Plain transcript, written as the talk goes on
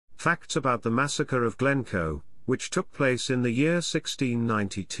Facts about the Massacre of Glencoe, which took place in the year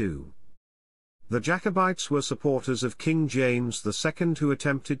 1692. The Jacobites were supporters of King James II, who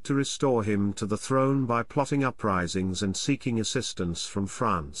attempted to restore him to the throne by plotting uprisings and seeking assistance from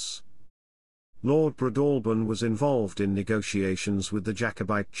France. Lord Breadalbane was involved in negotiations with the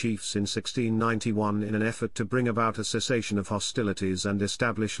Jacobite chiefs in 1691 in an effort to bring about a cessation of hostilities and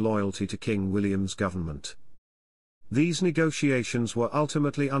establish loyalty to King William's government. These negotiations were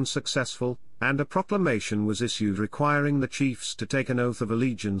ultimately unsuccessful, and a proclamation was issued requiring the chiefs to take an oath of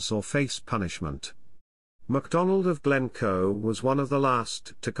allegiance or face punishment. MacDonald of Glencoe was one of the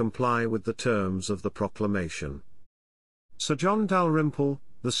last to comply with the terms of the proclamation. Sir John Dalrymple,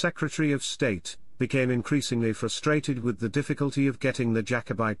 the Secretary of State, became increasingly frustrated with the difficulty of getting the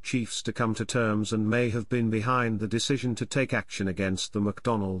Jacobite chiefs to come to terms and may have been behind the decision to take action against the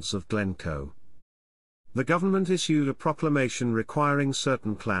MacDonalds of Glencoe. The government issued a proclamation requiring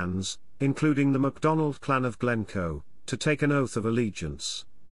certain clans, including the MacDonald clan of Glencoe, to take an oath of allegiance.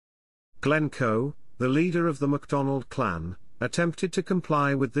 Glencoe, the leader of the MacDonald clan, attempted to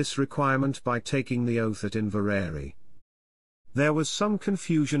comply with this requirement by taking the oath at Inverary. There was some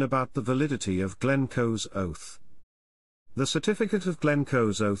confusion about the validity of Glencoe's oath. The certificate of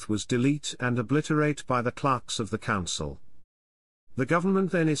Glencoe's oath was delete and obliterate by the clerks of the council. The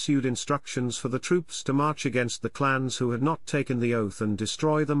government then issued instructions for the troops to march against the clans who had not taken the oath and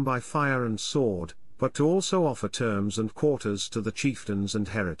destroy them by fire and sword, but to also offer terms and quarters to the chieftains and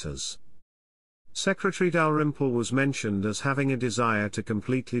heritors. Secretary Dalrymple was mentioned as having a desire to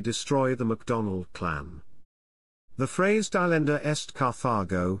completely destroy the MacDonald clan. The phrase Delenda est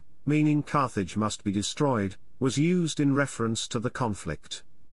Carthago, meaning Carthage must be destroyed, was used in reference to the conflict.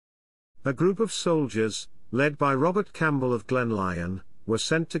 A group of soldiers, led by Robert Campbell of Glenlyon, were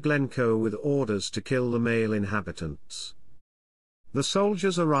sent to Glencoe with orders to kill the male inhabitants. The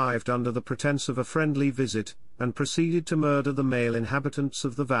soldiers arrived under the pretense of a friendly visit, and proceeded to murder the male inhabitants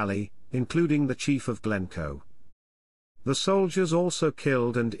of the valley, including the chief of Glencoe. The soldiers also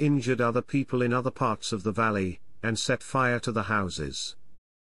killed and injured other people in other parts of the valley, and set fire to the houses.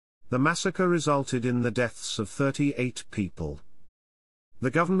 The massacre resulted in the deaths of 38 people. The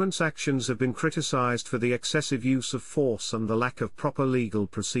government's actions have been criticized for the excessive use of force and the lack of proper legal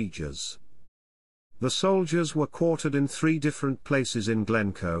procedures. The soldiers were quartered in 3 different places in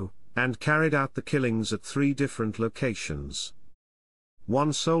Glencoe, and carried out the killings at 3 different locations.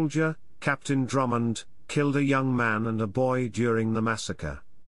 One soldier, Captain Drummond, killed a young man and a boy during the massacre.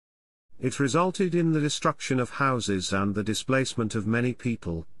 It resulted in the destruction of houses and the displacement of many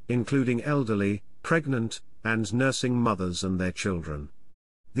people, including elderly, pregnant, and nursing mothers and their children.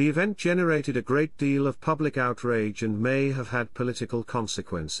 The event generated a great deal of public outrage and may have had political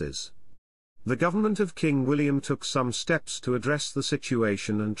consequences. The government of King William took some steps to address the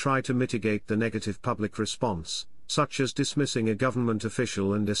situation and try to mitigate the negative public response, such as dismissing a government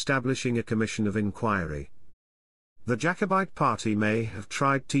official and establishing a commission of inquiry. The Jacobite Party may have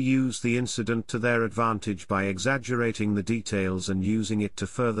tried to use the incident to their advantage by exaggerating the details and using it to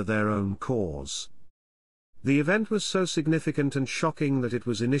further their own cause. The event was so significant and shocking that it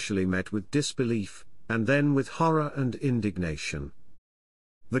was initially met with disbelief, and then with horror and indignation.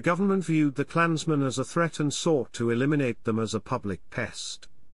 The government viewed the clansmen as a threat and sought to eliminate them as a public pest.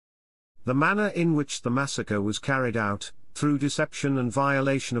 The manner in which the massacre was carried out, through deception and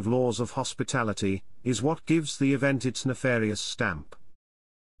violation of laws of hospitality, is what gives the event its nefarious stamp.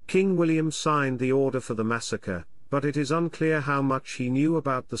 King William signed the order for the massacre, but it is unclear how much he knew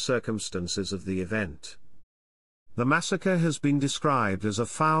about the circumstances of the event. The massacre has been described as a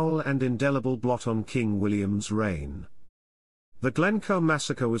foul and indelible blot on King William's reign. The Glencoe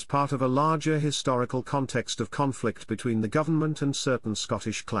massacre was part of a larger historical context of conflict between the government and certain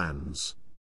Scottish clans.